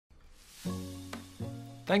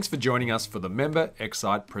Thanks for joining us for the Member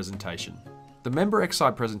xCite presentation. The Member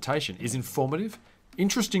xCite presentation is informative,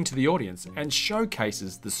 interesting to the audience, and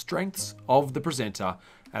showcases the strengths of the presenter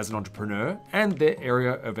as an entrepreneur and their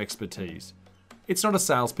area of expertise. It's not a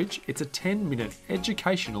sales pitch, it's a 10-minute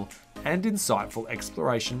educational and insightful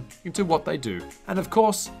exploration into what they do. And of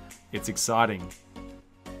course, it's exciting.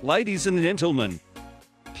 Ladies and gentlemen,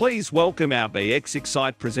 please welcome our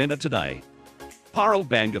xCite presenter today, Parul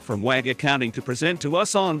Banga from Banga Accounting, to present to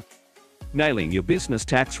us on nailing your business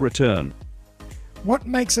tax return. What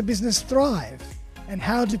makes a business thrive? And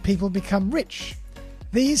how do people become rich?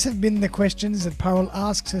 These have been the questions that Parul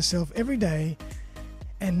asks herself every day.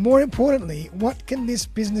 And more importantly, what can this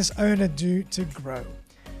business owner do to grow?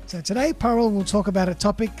 So today, Parul will talk about a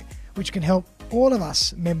topic which can help all of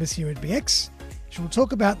us members here at BX. She will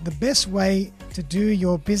talk about the best way to do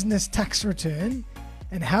your business tax return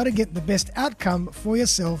and how to get the best outcome for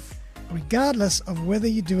yourself, regardless of whether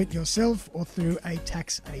you do it yourself or through a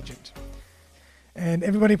tax agent. And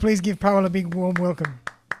everybody, please give Parul a big warm welcome.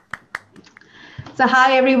 So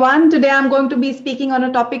hi everyone, today I'm going to be speaking on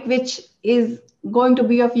a topic which is going to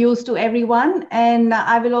be of use to everyone, and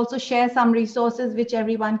I will also share some resources which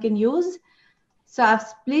everyone can use. So I've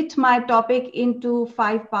split my topic into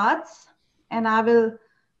 5 parts and I will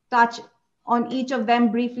touch on each of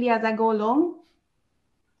them briefly as I go along.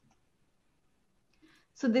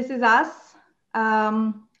 So this is us.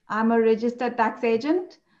 I'm a registered tax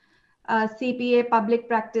agent, a CPA public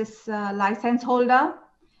practice license holder.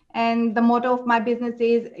 And the motto of my business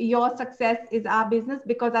is your success is our business,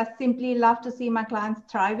 because I simply love to see my clients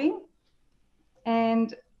thriving.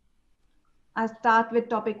 And I start with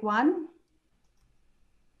topic 1.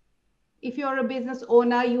 If you're a business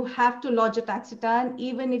owner, you have to lodge a tax return,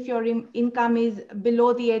 even if your income is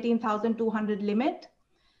below the 18,200 limit.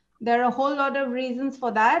 There are a whole lot of reasons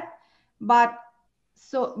for that, but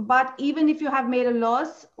even if you have made a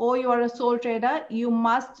loss or you are a sole trader, you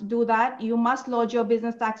must do that. You must lodge your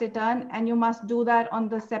business tax return, and you must do that on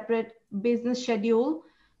the separate business schedule,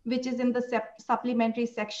 which is in the supplementary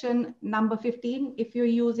section number 15 if you're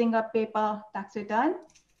using a paper tax return.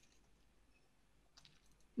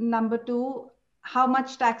 Number 2, how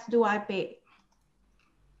much tax do I pay?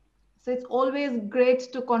 So it's always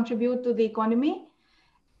great to contribute to the economy,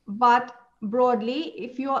 but broadly,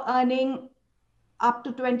 if you're earning up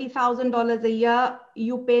to $20,000 a year,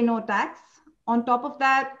 you pay no tax. On top of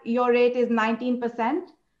that, your rate is 19%.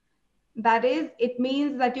 That is, it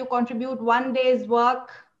means that you contribute 1 day's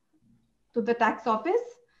work to the tax office.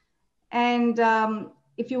 And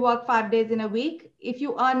if you work 5 days in a week, if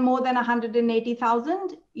you earn more than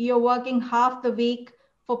 180,000, you're working half the week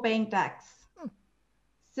for paying tax.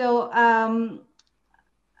 So,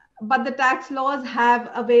 but the tax laws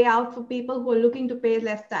have a way out for people who are looking to pay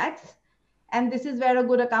less tax. And this is where a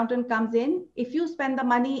good accountant comes in. If you spend the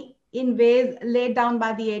money in ways laid down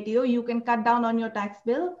by the ATO, you can cut down on your tax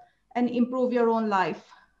bill and improve your own life.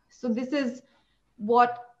 So this is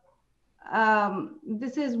what a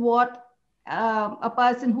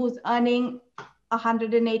person who's earning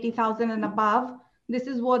 180,000 and above, this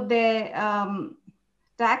is what their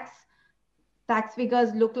tax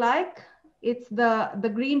figures look like. It's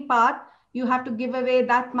the green part. You have to give away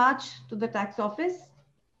that much to the tax office.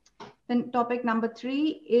 Then topic number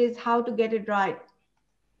 3 is how to get it right.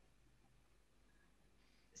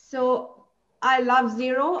 So I love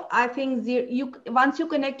Xero. I think once you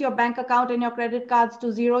connect your bank account and your credit cards to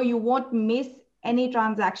Xero, you won't miss any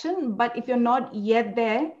transaction. But if you're not yet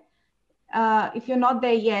there,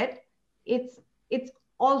 it's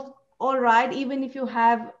all right, even if you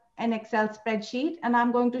have an Excel spreadsheet. And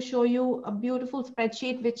I'm going to show you a beautiful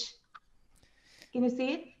spreadsheet, which, can you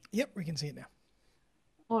see it? Yep, we can see it now.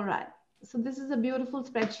 All right. So this is a beautiful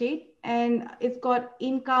spreadsheet, and it's got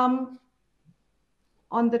income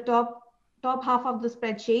on the top half of the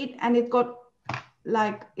spreadsheet, and it's got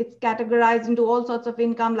it's categorized into all sorts of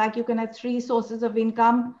income. Like you can have 3 sources of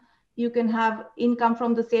income. You can have income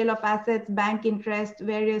from the sale of assets, bank interest,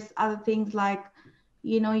 various other things like,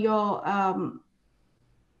 your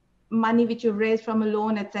money which you've raised from a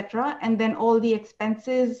loan, etc. And then all the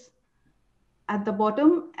expenses at the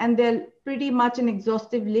bottom, and they're pretty much an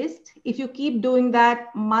exhaustive list. If you keep doing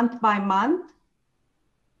that month by month,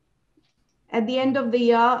 at the end of the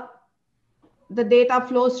year, the data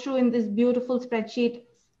flows through in this beautiful spreadsheet,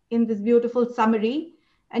 in this beautiful summary,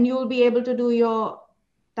 and you will be able to do your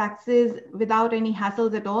taxes without any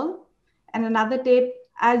hassles at all. And another tip,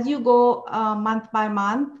 as you go month by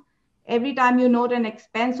month, every time you note an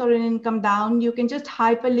expense or an income down, you can just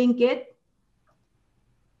hyperlink it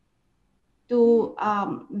to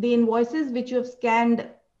the invoices which you have scanned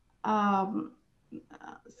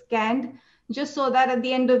scanned, just so that at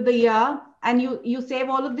the end of the year, and you save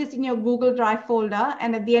all of this in your Google Drive folder,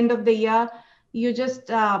 and at the end of the year, you just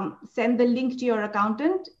send the link to your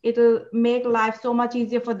accountant. It'll make life so much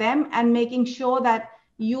easier for them, and making sure that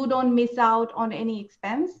you don't miss out on any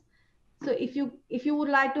expense. So if you would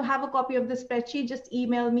like to have a copy of the spreadsheet, just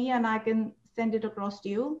email me and I can send it across to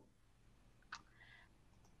you.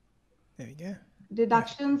 There you go.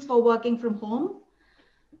 Deductions for working from home.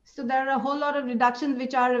 So there are a whole lot of deductions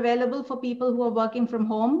which are available for people who are working from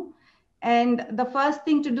home. And the first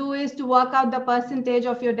thing to do is to work out the percentage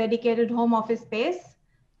of your dedicated home office space.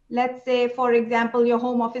 Let's say, for example, your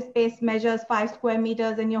home office space measures 5 square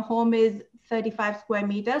meters and your home is 35 square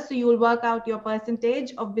meters. So you will work out your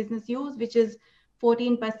percentage of business use, which is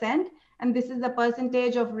 14%. And this is the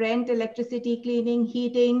percentage of rent, electricity, cleaning,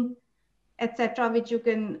 heating, etc., which you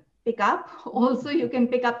can pick up. Also, you can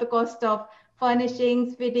pick up the cost of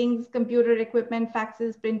furnishings, fittings, computer equipment,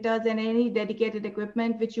 faxes, printers, and any dedicated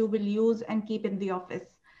equipment which you will use and keep in the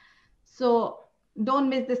office. So don't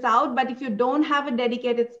miss this out. But if you don't have a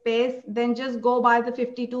dedicated space, then just go by the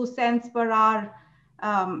 52 cents per hour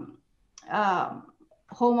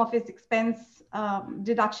home office expense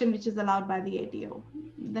deduction, which is allowed by the ATO.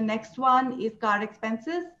 The next one is car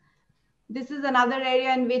expenses. This is another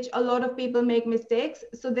area in which a lot of people make mistakes.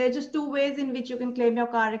 So there are just two ways in which you can claim your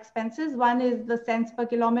car expenses. One is the cents per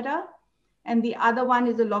kilometer, and the other one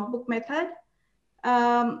is a logbook method.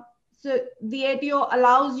 So the ATO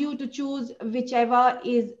allows you to choose whichever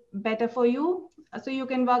is better for you. So you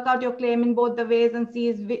can work out your claim in both the ways and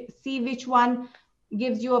see which one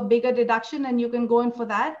gives you a bigger deduction, and you can go in for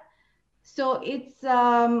that. So it's,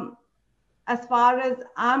 as far as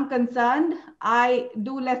I'm concerned, I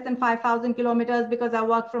do less than 5,000 kilometers because I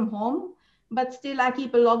work from home, but still I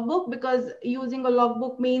keep a logbook, because using a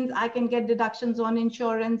logbook means I can get deductions on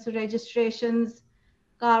insurance, registrations,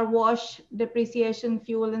 car wash, depreciation,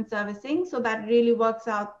 fuel, and servicing. So that really works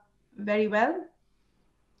out very well.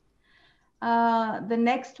 The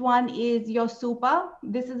next one is your super.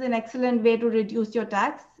 This is an excellent way to reduce your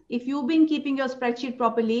tax. If you've been keeping your spreadsheet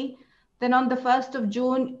properly, then on the 1st of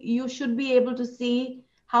June, you should be able to see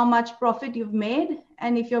how much profit you've made.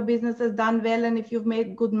 And if your business has done well and if you've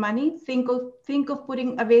made good money, think of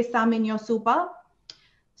putting away some in your super.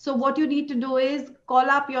 So what you need to do is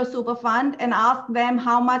call up your super fund and ask them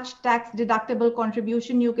how much tax deductible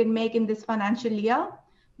contribution you can make in this financial year.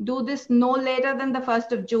 Do this no later than the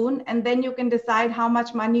 1st of June, and then you can decide how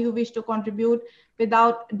much money you wish to contribute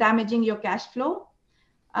without damaging your cash flow.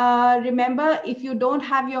 Remember, if you don't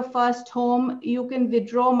have your first home, you can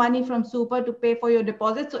withdraw money from super to pay for your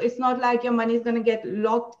deposit. So it's not like your money is going to get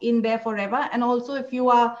locked in there forever. And also, if you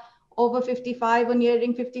are over 55 or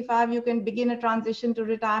nearing 55, you can begin a transition to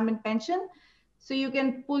retirement pension. So you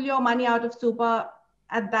can pull your money out of super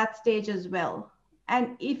at that stage as well.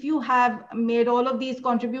 And if you have made all of these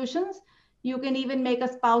contributions, you can even make a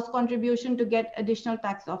spouse contribution to get additional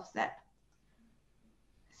tax offset.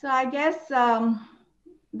 So I guess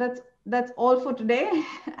that's all for today.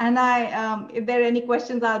 And if there are any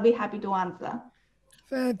questions, I'll be happy to answer.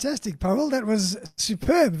 Fantastic, Parul. That was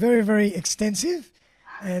superb. Very, very extensive.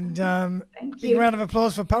 And big round of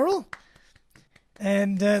applause for Parul.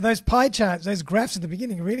 And those pie charts, those graphs at the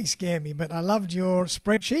beginning really scare me, but I loved your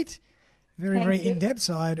spreadsheet. Very in-depth.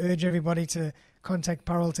 So I'd urge everybody to contact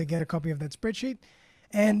Parul to get a copy of that spreadsheet.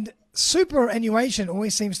 And superannuation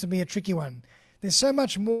always seems to be a tricky one. There's so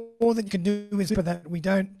much more that you can do with super that we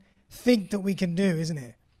don't think that we can do, isn't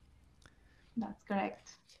there? That's correct.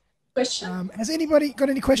 Question? Has anybody got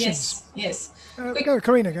any questions? Yes. Go,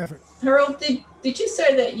 Karina, go for it. Parul, did you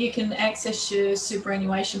say that you can access your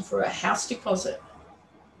superannuation for a house deposit?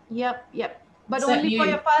 Yep. But only for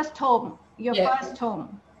your first home. First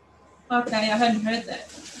home. Okay, I hadn't heard that.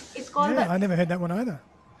 It's called I never heard that one either.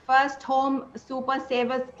 First Home Super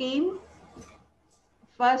Saver Scheme.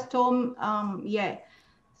 First Home,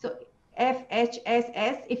 So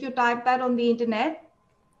FHSS. If you type that on the internet,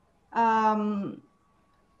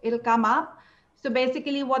 it'll come up. So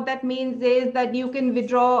basically, what that means is that you can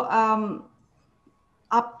withdraw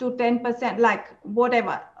up to 10%, like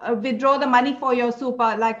whatever. Withdraw the money for your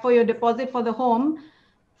super, like for your deposit for the home,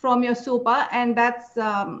 from your super, and that's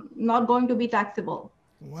not going to be taxable.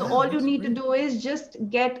 Wow, so all you need to do is just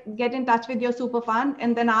get in touch with your super fund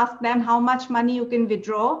and then ask them how much money you can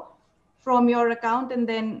withdraw from your account, and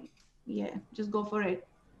then just go for it.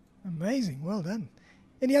 Amazing. Well done.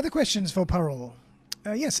 Any other questions for Parul?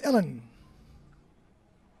 Yes, Ellen.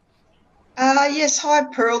 Yes, hi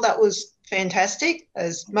Parul. That was fantastic,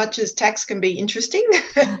 as much as tax can be interesting.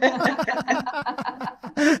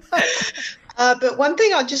 But one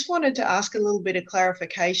thing I just wanted to ask a little bit of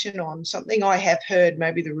clarification on, something I have heard,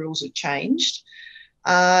 maybe the rules have changed,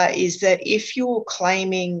 is that if you're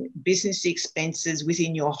claiming business expenses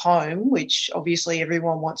within your home, which obviously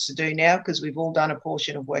everyone wants to do now because we've all done a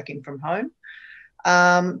portion of working from home,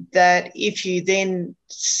 that if you then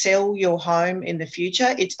sell your home in the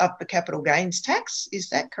future, it's up for capital gains tax. Is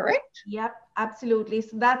that correct? Yep, absolutely.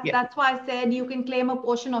 So that's why I said you can claim a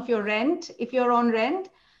portion of your rent if you're on rent,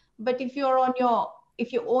 but if you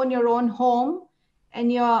own your own home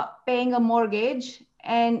and you're paying a mortgage,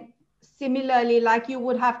 and similarly, like you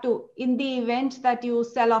would have to, in the event that you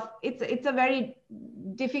sell off, it's a very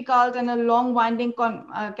difficult and a long winding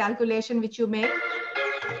calculation which you make.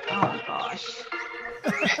 Oh gosh.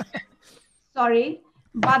 Sorry,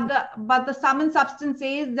 but the sum and substance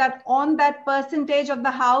is that on that percentage of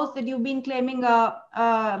the house that you've been claiming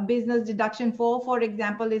a business deduction for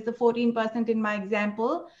example, is the 14% in my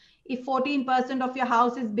example. If 14% of your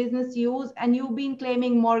house is business use and you've been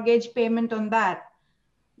claiming mortgage payment on that,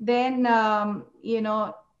 then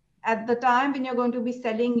at the time when you're going to be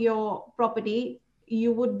selling your property,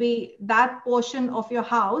 you would be, that portion of your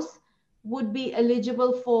house would be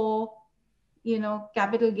eligible for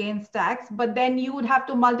capital gains tax, but then you would have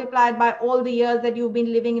to multiply it by all the years that you've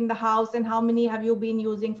been living in the house and how many have you been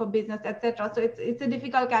using for business, etc. So it's a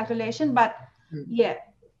difficult calculation, but yeah,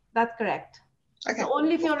 that's correct. Okay. So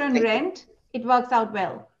only if you're on rent, it works out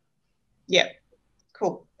well. Yeah,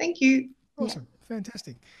 cool. Thank you. Awesome.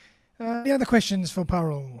 Fantastic. Any other questions for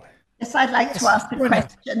Parul? Yes, I'd like to ask a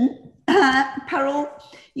question. Parul,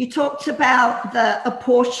 you talked about the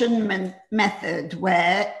apportionment method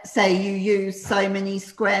where, say, you use so many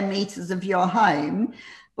square meters of your home,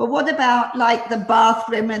 but what about like the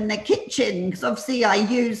bathroom and the kitchen? Because obviously I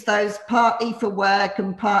use those partly for work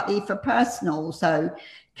and partly for personal. So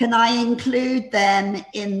can I include them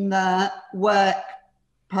in the work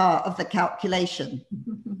part of the calculation?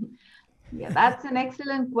 Yeah, that's an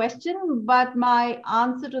excellent question. But my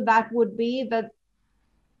answer to that would be that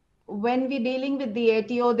when we're dealing with the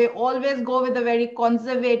ATO, they always go with a very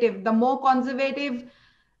conservative, the more conservative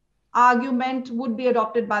argument would be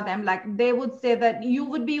adopted by them. Like they would say that you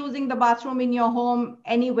would be using the bathroom in your home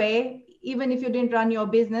anyway, even if you didn't run your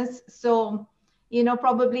business. So,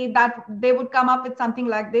 probably that they would come up with something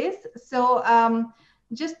like this. So,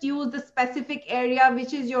 just use the specific area,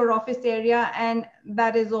 which is your office area. And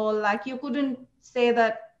that is all. Like you couldn't say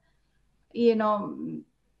that,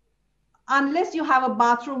 unless you have a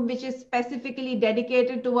bathroom which is specifically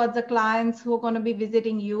dedicated towards the clients who are going to be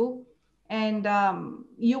visiting you, and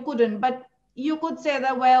you couldn't, but you could say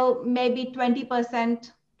that, well, maybe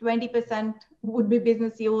 20% would be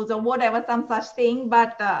business use or whatever, some such thing.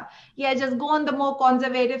 But yeah, just go on the more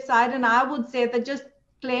conservative side. And I would say that just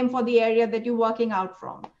claim for the area that you're working out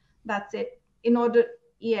from. That's it. In order,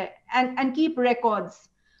 yeah, and keep records.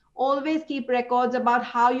 Always keep records about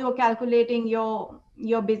how you're calculating your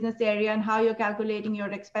business area and how you're calculating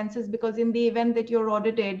your expenses, because in the event that you're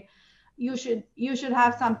audited, you should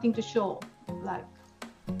have something to show. Like